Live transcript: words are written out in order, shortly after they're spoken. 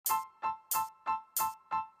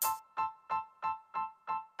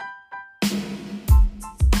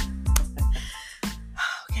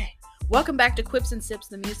Welcome back to Quips and Sips,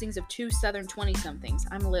 the musings of two Southern 20-somethings.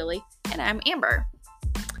 I'm Lily. And I'm Amber.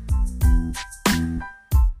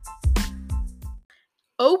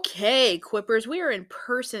 Okay, Quippers, we are in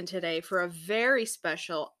person today for a very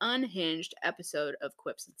special, unhinged episode of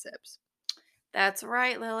Quips and Sips. That's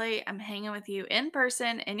right, Lily. I'm hanging with you in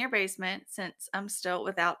person in your basement since I'm still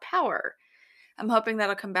without power. I'm hoping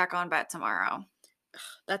that'll come back on by tomorrow.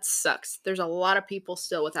 That sucks. There's a lot of people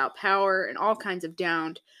still without power and all kinds of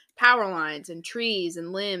downed power lines and trees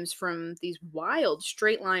and limbs from these wild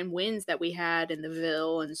straight line winds that we had in the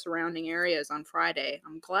Ville and surrounding areas on Friday.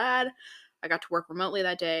 I'm glad I got to work remotely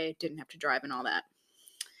that day, didn't have to drive and all that.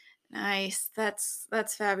 Nice. That's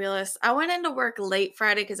fabulous. I went into work late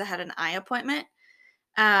Friday because I had an eye appointment.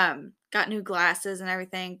 Got new glasses and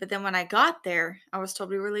everything. But then when I got there, I was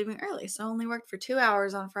told we were leaving early. So I only worked for 2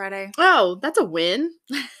 hours on Friday. Oh, that's a win.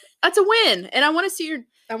 That's a win. And I want to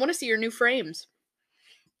see your new frames.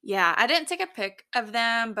 Yeah, I didn't take a pic of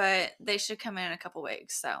them, but they should come in a couple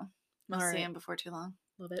weeks. So we'll All see right. them before too long.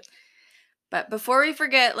 Love it. But before we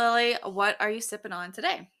forget, Lily, what are you sipping on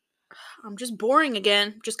today? I'm just boring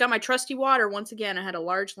again. Just got my trusty water once again. I had a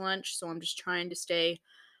large lunch, so I'm just trying to stay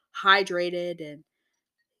hydrated and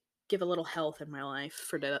give a little health in my life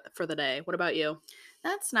for the day. What about you?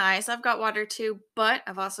 That's nice. I've got water too, but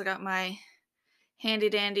I've also got my handy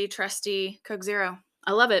dandy trusty Coke Zero.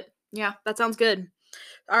 I love it. Yeah. That sounds good.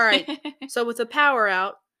 All right. So with the power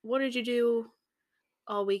out, what did you do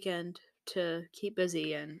all weekend to keep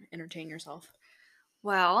busy and entertain yourself?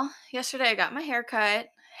 Well, yesterday I got my hair cut,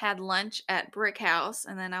 had lunch at Brick House,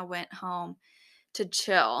 and then I went home to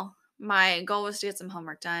chill. My goal was to get some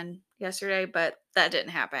homework done yesterday, but that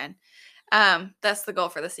didn't happen. That's the goal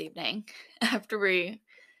for this evening after we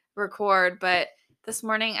record. But this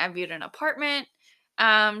morning I viewed an apartment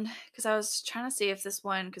because I was trying to see if this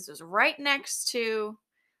one, because it was right next to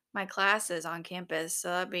my classes on campus, so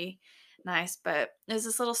that'd be nice. But there's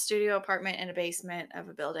this little studio apartment in a basement of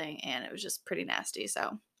a building, and it was just pretty nasty, so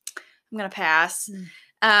I'm gonna pass.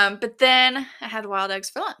 But then I had wild eggs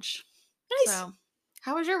for lunch. Nice. So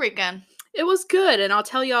how was your weekend? It was good, and I'll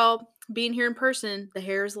tell y'all, being here in person, the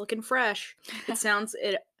hair is looking fresh. It's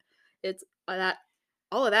that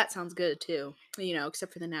all of that sounds good too,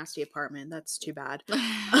 except for the nasty apartment. That's too bad.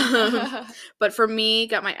 But for me,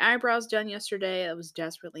 got my eyebrows done yesterday. That was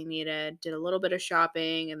desperately needed. Did a little bit of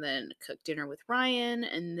shopping and then cooked dinner with Ryan.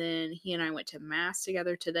 And then he and I went to Mass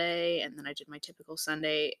together today. And then I did my typical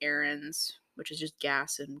Sunday errands, which is just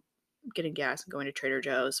getting gas and going to Trader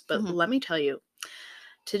Joe's. But let me tell you,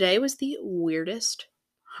 today was the weirdest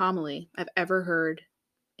homily I've ever heard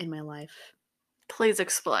in my life. Please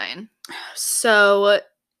explain. So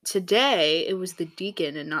today it was the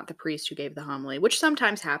deacon and not the priest who gave the homily, which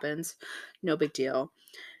sometimes happens. No big deal.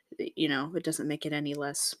 It doesn't make it any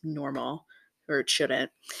less normal, or it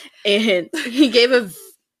shouldn't. And he gave a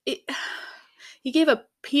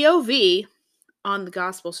POV on the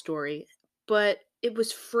gospel story, but it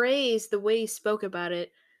was phrased the way he spoke about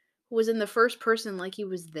it was in the first person, like he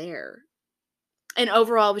was there. And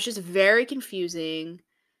overall, it was just very confusing,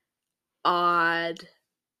 odd,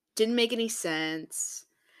 didn't make any sense,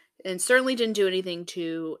 and certainly didn't do anything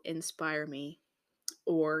to inspire me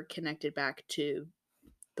or connect it back to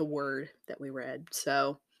the word that we read.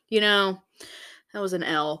 So, that was an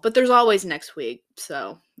L. But there's always next week,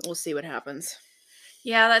 so we'll see what happens.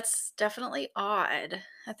 Yeah, that's definitely odd.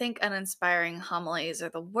 I think uninspiring homilies are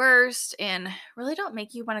the worst and really don't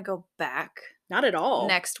make you want to go back. Not at all.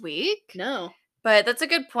 Next week. No. But that's a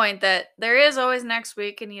good point that there is always next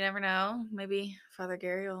week, and you never know. Maybe Father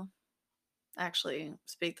Gary will actually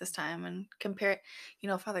speak this time and compare it.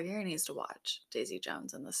 Father Gary needs to watch Daisy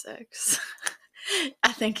Jones and the Six.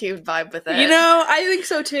 I think he would vibe with it. I think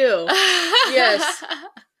so too. Yes.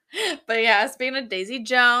 But yeah, speaking of Daisy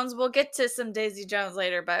Jones, we'll get to some Daisy Jones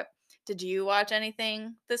later, but did you watch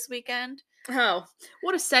anything this weekend? Oh,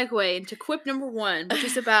 what a segue into Quip number 1, which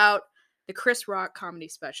is about the Chris Rock comedy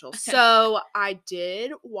special. So I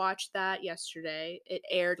did watch that yesterday. It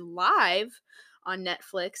aired live on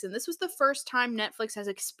Netflix, and this was the first time Netflix has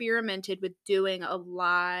experimented with doing a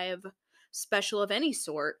live special of any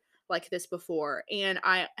sort like this before. And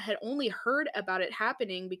I had only heard about it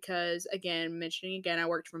happening because, mentioning again, I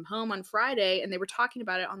worked from home on Friday, and they were talking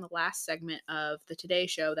about it on the last segment of the Today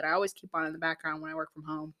Show that I always keep on in the background when I work from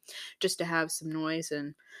home, just to have some noise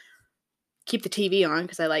and keep the TV on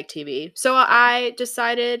because I like TV. So I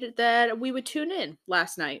decided that we would tune in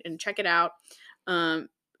last night and check it out.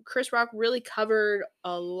 Chris Rock really covered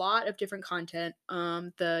a lot of different content.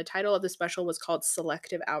 The title of the special was called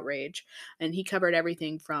Selective Outrage, and he covered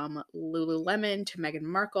everything from Lululemon to Meghan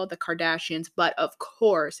Markle, the Kardashians. But of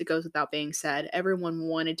course, it goes without being said, everyone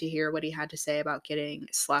wanted to hear what he had to say about getting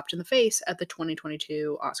slapped in the face at the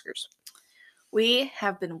 2022 Oscars. We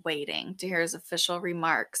have been waiting to hear his official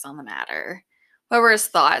remarks on the matter. What were his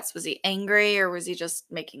thoughts? Was he angry or was he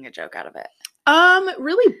just making a joke out of it?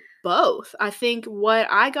 Really both. I think what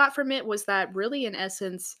I got from it was that really, in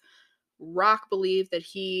essence, Rock believed that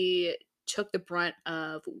he took the brunt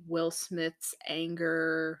of Will Smith's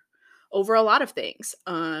anger over a lot of things.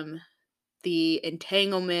 The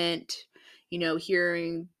entanglement,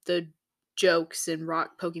 hearing the jokes and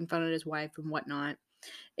Rock poking fun at his wife and whatnot.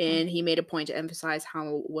 And he made a point to emphasize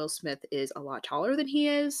how Will Smith is a lot taller than he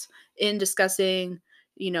is in discussing,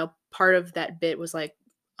 part of that bit was like,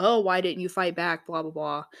 oh, why didn't you fight back? Blah, blah,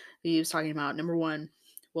 blah. He was talking about, number one,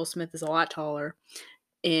 Will Smith is a lot taller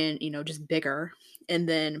and, just bigger. And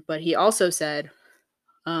then, but he also said,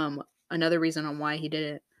 another reason on why he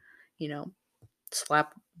didn't,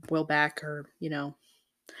 slap Will back or,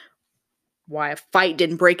 why a fight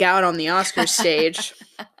didn't break out on the Oscars stage.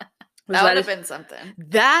 That would have been something.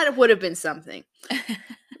 That would have been something.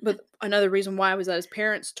 But another reason why was that his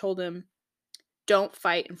parents told him, don't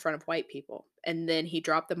fight in front of white people. And then he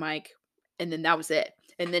dropped the mic, and then that was it.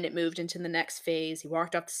 And then it moved into the next phase. He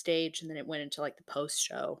walked off the stage, and then it went into like the post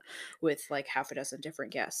show with like half a dozen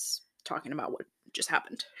different guests talking about what just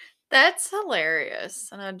happened. That's hilarious.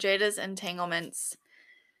 I know Jada's entanglements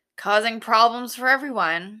causing problems for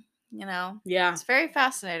everyone. Yeah, it's very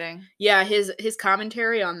fascinating. Yeah, his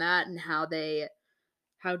commentary on that and how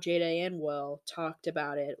Jada and Will talked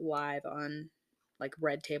about it live on like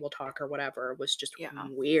Red Table Talk or whatever was just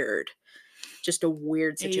weird. Just a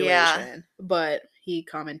weird situation. Yeah. But he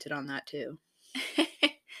commented on that too.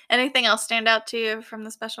 Anything else stand out to you from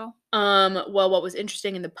the special? Well, what was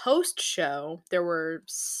interesting in the post show, there were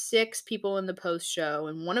 6 people in the post show,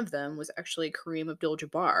 and one of them was actually Kareem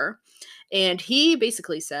Abdul-Jabbar. And he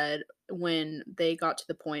basically said, when they got to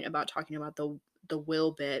the point about talking about the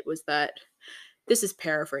Will bit, was that, this is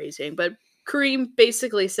paraphrasing, but Kareem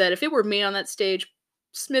basically said, if it were me on that stage,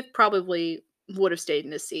 Smith probably would have stayed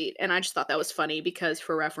in his seat. And I just thought that was funny because,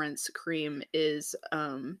 for reference, Kareem is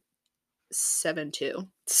 7'2".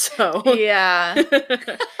 So yeah.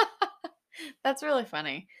 That's really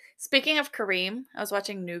funny. Speaking of Kareem, I was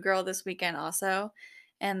watching New Girl this weekend also,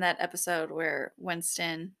 and that episode where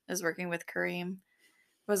Winston is working with Kareem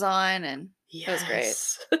was on, and it was great.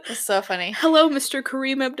 It was so funny. Hello, Mr.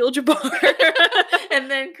 Kareem Abdul-Jabbar. And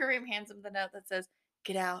then Kareem hands him the note that says,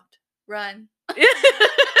 get out, run.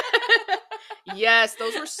 Yes,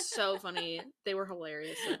 those were so funny. They were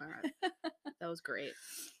hilarious in that. That was great.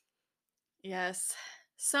 Yes.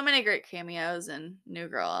 So many great cameos in New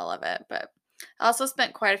Girl. I love it. But I also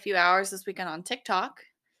spent quite a few hours this weekend on TikTok.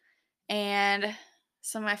 And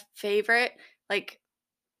some of my favorite,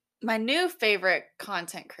 my new favorite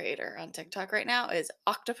content creator on TikTok right now is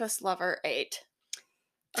Octopus Lover 8.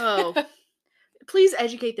 Oh, please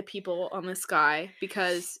educate the people on this guy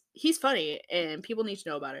because he's funny and people need to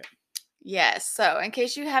know about it. Yes. So in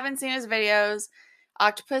case you haven't seen his videos,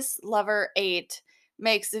 Octopus Lover 8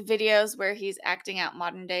 makes videos where he's acting out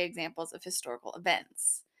modern day examples of historical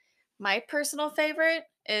events. My personal favorite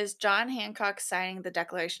is John Hancock signing the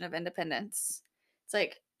Declaration of Independence. It's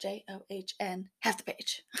like JOHN, half the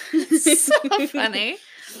page. It's so funny.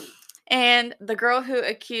 And the girl who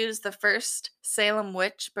accused the first Salem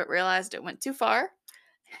witch but realized it went too far.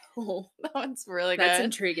 Oh, that one's really good. That's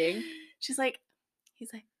intriguing. He's like,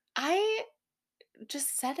 I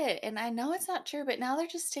just said it and I know it's not true, but now they're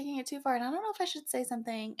just taking it too far and I don't know if I should say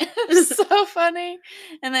something. It's so funny.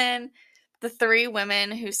 And then the 3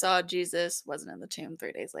 women who saw Jesus wasn't in the tomb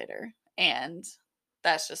 3 days later, and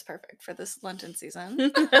that's just perfect for this Lenten season.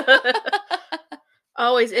 It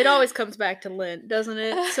always comes back to Lent, doesn't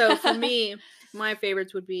it? So for me, my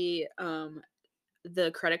favorites would be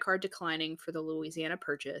the credit card declining for the Louisiana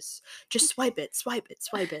Purchase. Just swipe it.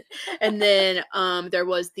 And then there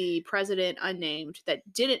was the president unnamed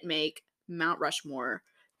that didn't make Mount Rushmore,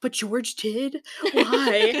 but George did.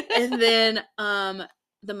 Why? And then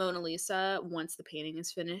the Mona Lisa once the painting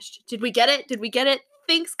is finished. Did we get it?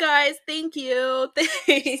 Thanks, guys. Thank you.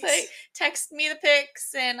 Thanks. Like, text me the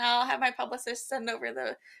pics and I'll have my publicist send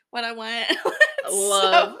over what I want.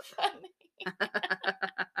 Love. So funny.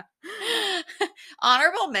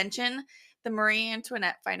 Honorable mention, the Marie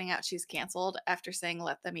Antoinette finding out she's canceled after saying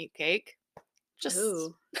let them eat cake.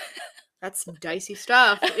 Ooh, that's some dicey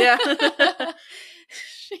stuff. Yeah.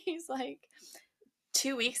 She's like,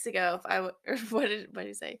 2 weeks ago, if or what did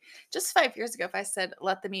he say? Just 5 years ago, if I said,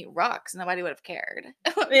 "Let them eat rocks," nobody would have cared.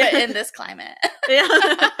 But Yeah. in this climate. Yeah.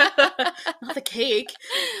 Not the cake.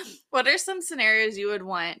 What are some scenarios you would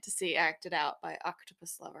want to see acted out by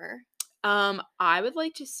Octopus Lover? I would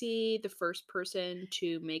like to see the first person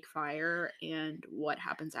to make fire and what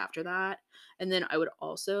happens after that. And then I would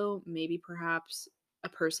also maybe perhaps a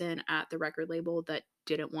person at the record label that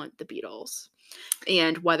didn't want the Beatles.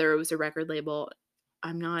 And whether it was a record label,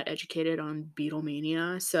 I'm not educated on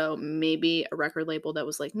Beatlemania, so maybe a record label that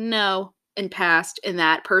was like, no, and passed in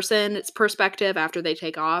that person's perspective after they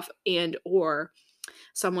take off, and or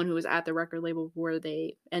someone who was at the record label where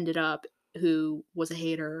they ended up who was a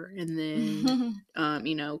hater and then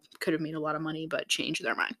could have made a lot of money but changed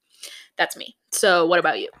their mind. That's me. So what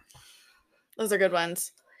about you? Those are good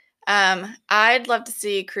ones. I'd love to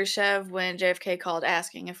see Khrushchev when JFK called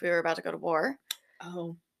asking if we were about to go to war.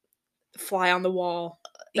 Oh, fly on the wall.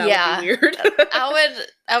 That would Yeah. be weird.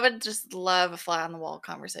 I would just love a fly on the wall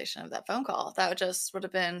conversation of that phone call. That would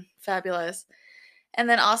have been fabulous. And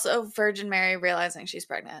then also Virgin Mary realizing she's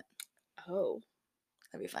pregnant. Oh,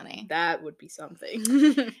 That'd be funny. that would be something.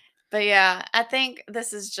 But yeah, I think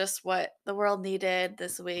this is just what the world needed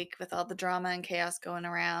this week with all the drama and chaos going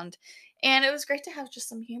around. And it was great to have just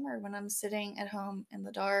some humor when I'm sitting at home in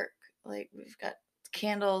the dark. Like, we've got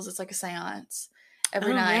candles. It's like a seance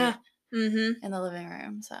every night in the living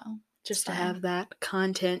room. So Just to have that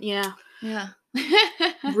content. Yeah. Yeah.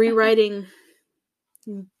 Rewriting.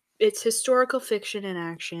 It's historical fiction in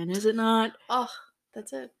action, is it not? Oh,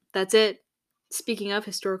 that's it. That's it. Speaking of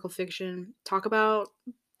historical fiction, talk about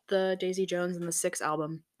the Daisy Jones and the Six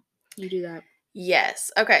album. You do that.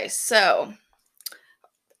 Yes. Okay, so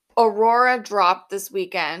Aurora dropped this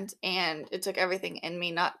weekend, and it took everything in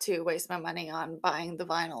me not to waste my money on buying the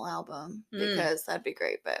vinyl album because that'd be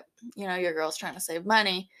great. But, your girl's trying to save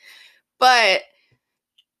money. But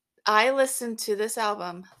I listened to this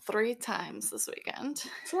album 3 times this weekend.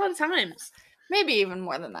 It's a lot of times. Maybe even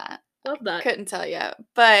more than that. Love that. Couldn't tell you.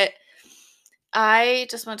 But I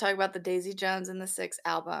just want to talk about the Daisy Jones and the Six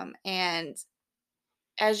album. And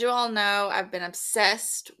as you all know, I've been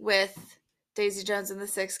obsessed with Daisy Jones and the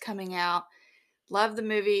Six coming out. Love the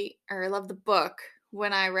movie, or love the book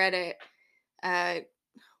when I read it.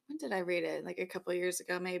 When did I read it? Like a couple years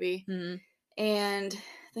ago, maybe. Mm-hmm. And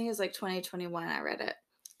I think it was like 2021 I read it.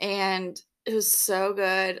 And it was so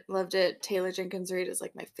good. Loved it. Taylor Jenkins Reid is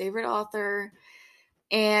like my favorite author.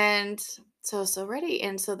 And so ready.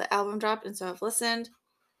 And so the album dropped, and so I've listened,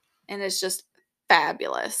 and it's just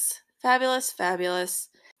fabulous. Fabulous, fabulous.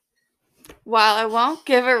 While I won't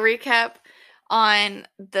give a recap on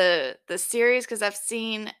the series, because I've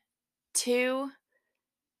seen 2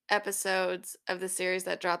 episodes of the series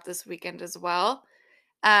that dropped this weekend as well.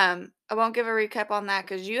 I won't give a recap on that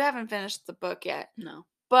because you haven't finished the book yet. No.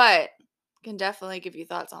 But can definitely give you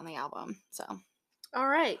thoughts on the album. So, all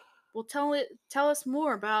right. Well, tell us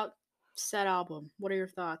more about said album. What are your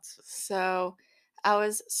thoughts? So, I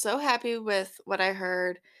was so happy with what I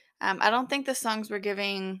heard. I don't think the songs were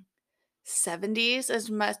giving 70s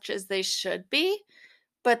as much as they should be,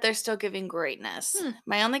 but they're still giving greatness.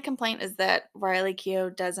 My only complaint is that Riley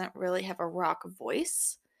Keough doesn't really have a rock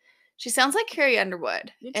voice. She sounds like Carrie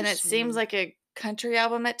Underwood, and it seems like a country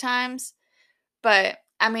album at times. But,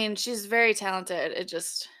 I mean, she's very talented. It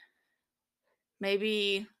just,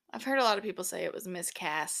 maybe, I've heard a lot of people say it was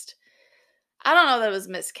miscast. I don't know that it was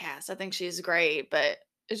miscast. I think she's great, but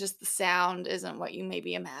it's just the sound isn't what you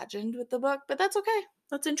maybe imagined with the book, but that's okay.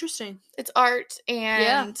 That's interesting. It's art,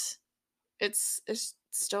 and it's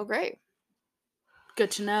still great.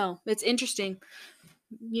 Good to know. It's interesting,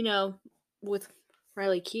 with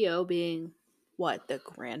Riley Keough being the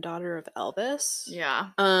granddaughter of Elvis. Yeah.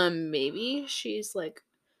 Maybe she's like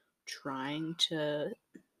trying to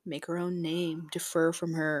make her own name, defer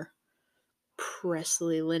from her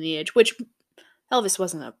Presley lineage, which Elvis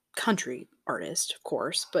wasn't a country artist, of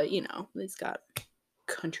course, but he's got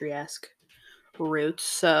country-esque roots,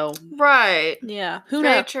 so right. Yeah.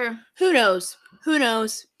 Very true. Who knows?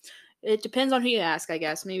 It depends on who you ask, I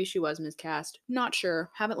guess. Maybe she was miscast. Not sure.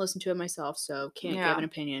 Haven't listened to it myself, so can't give an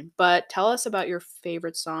opinion. But tell us about your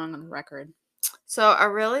favorite song on the record. So I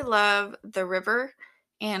really love The River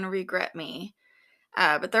and Regret Me.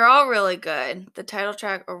 But they're all really good. The title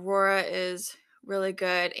track, Aurora, is really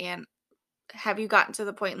good. And have you gotten to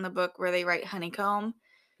the point in the book where they write honeycomb?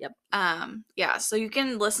 Yep. Yeah, so you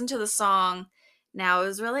can listen to the song. Now, it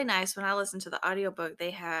was really nice when I listened to the audiobook.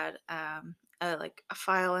 They had a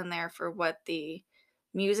file in there for what the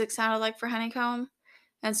music sounded like for honeycomb.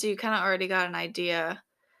 And so you kind of already got an idea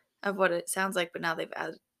of what it sounds like, but now they've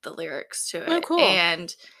the lyrics to Oh, it. cool. And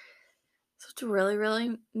so it's really,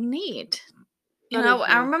 really neat. That is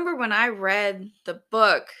I cool. remember when I read the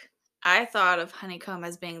book, I thought of Honeycomb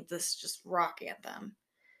as being this just rock anthem,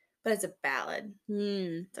 but it's a ballad.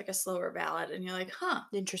 It's like a slower ballad, and you're like, huh.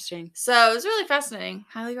 Interesting. So it was really fascinating.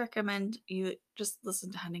 Highly recommend you just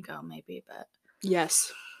listen to Honeycomb, maybe, but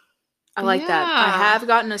Yes. I like that. I yeah. have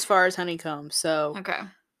gotten as far as Honeycomb, so Okay.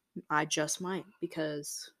 I just might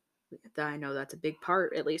because I know that's a big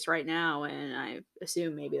part, at least right now, and I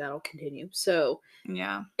assume maybe that'll continue. So,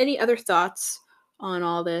 Yeah. any other thoughts on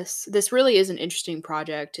all this? This really is an interesting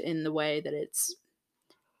project in the way that it's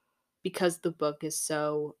because the book is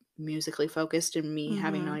so musically focused and me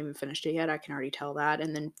having not Mm-hmm. even finished it yet, I can already tell that.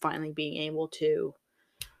 And then finally being able to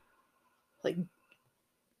like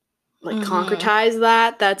Mm-hmm. concretize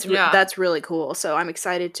that, Yeah. that's really cool. So I'm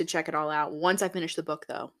excited to check it all out once I finish the book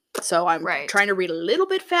though. So I'm Right. trying to read a little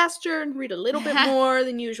bit faster and read a little bit more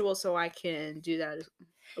than usual so I can do that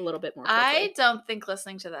a little bit more I quickly. don't think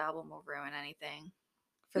listening to the album will ruin anything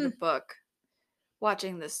for the Mm, book.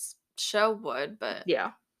 Watching this show would, but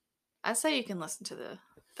yeah. I say you can listen to the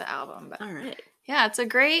album. But All right. yeah, it's a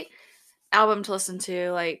great album to listen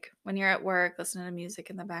to. Like when you're at work, listening to music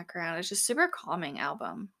in the background. It's just super calming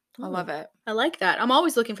album. I Oh, love it. I like that. I'm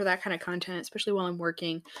always looking for that kind of content, especially while I'm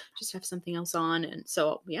working, just to have something else on. And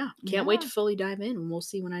so, yeah, can't wait Yeah. to fully dive in, and we'll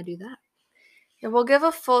see when I do that. Yeah, we'll give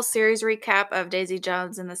a full series recap of Daisy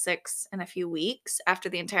Jones and the Six in a few weeks after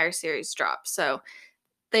the entire series drops. So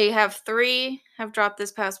they have 3 have dropped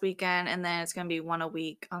this past weekend, and then it's going to be 1 a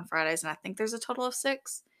week on Fridays, and I think there's a total of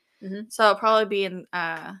 6. Hmm. So it'll probably be in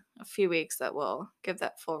a few weeks that we'll give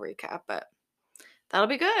that full recap, but that'll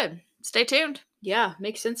be good. Stay tuned. Yeah,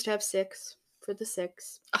 makes sense to have 6 for the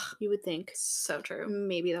 6, Ugh, you would think. so true.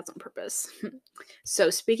 Maybe that's on purpose. So,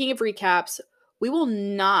 speaking of recaps, we will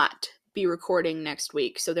not be recording next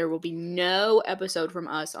week. So, there will be no episode from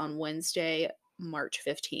us on Wednesday, March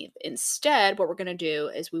 15th. Instead, what we're going to do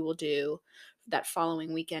is we will do that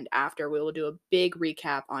following weekend after, we will do a big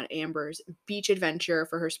recap on Amber's beach adventure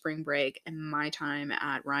for her spring break and my time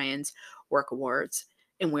at Ryan's work awards.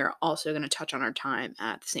 And we're also going to touch on our time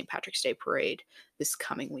at the St. Patrick's Day Parade this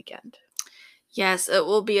coming weekend. Yes, it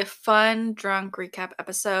will be a fun drunk recap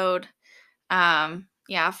episode.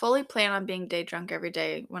 Yeah, I fully plan on being day drunk every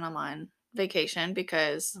day when I'm on vacation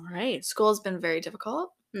because All right. school's been very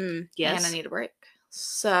difficult and I Yes. need a break.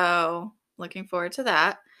 So, looking forward to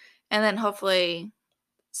that. And then hopefully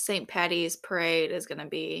St. Patty's parade is going to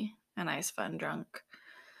be a nice fun drunk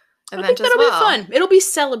I think event as that'll be well. fun. It'll be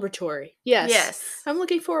celebratory. Yes. Yes. I'm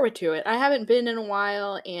looking forward to it. I haven't been in a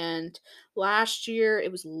while, and last year it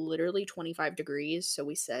was literally 25 degrees. So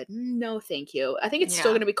we said, no, thank you. I think it's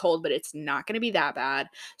still Yeah. going to be cold, but it's not going to be that bad.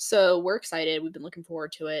 So we're excited. We've been looking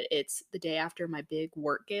forward to it. It's the day after my big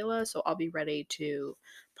work gala. So I'll be ready to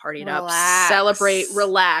party it up, celebrate, Relax.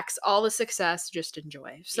 relax, all the success, just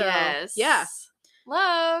enjoy. So, yeah. Yes.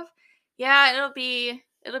 Love. Yeah, it'll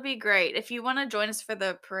be great. If you want to join us for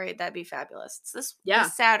the parade, that'd be fabulous. It's Yeah.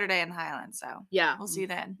 this Saturday in Highland, so Yeah. we'll see you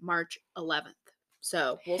then. March 11th.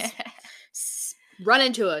 So we'll run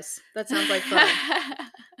into us. That sounds like fun.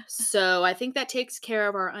 So I think that takes care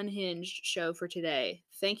of our Unhinged show for today.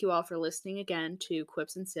 Thank you all for listening again to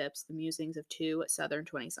Quips and Sips, the musings of 2 Southern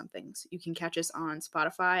 20-somethings. You can catch us on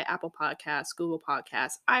Spotify, Apple Podcasts, Google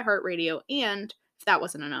Podcasts, iHeartRadio, and, if that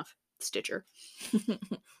wasn't enough, Stitcher.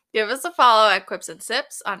 Give us a follow at Quips and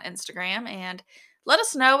Sips on Instagram and let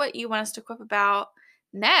us know what you want us to quip about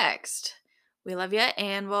next. We love you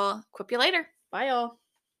and we'll quip you later. Bye, y'all.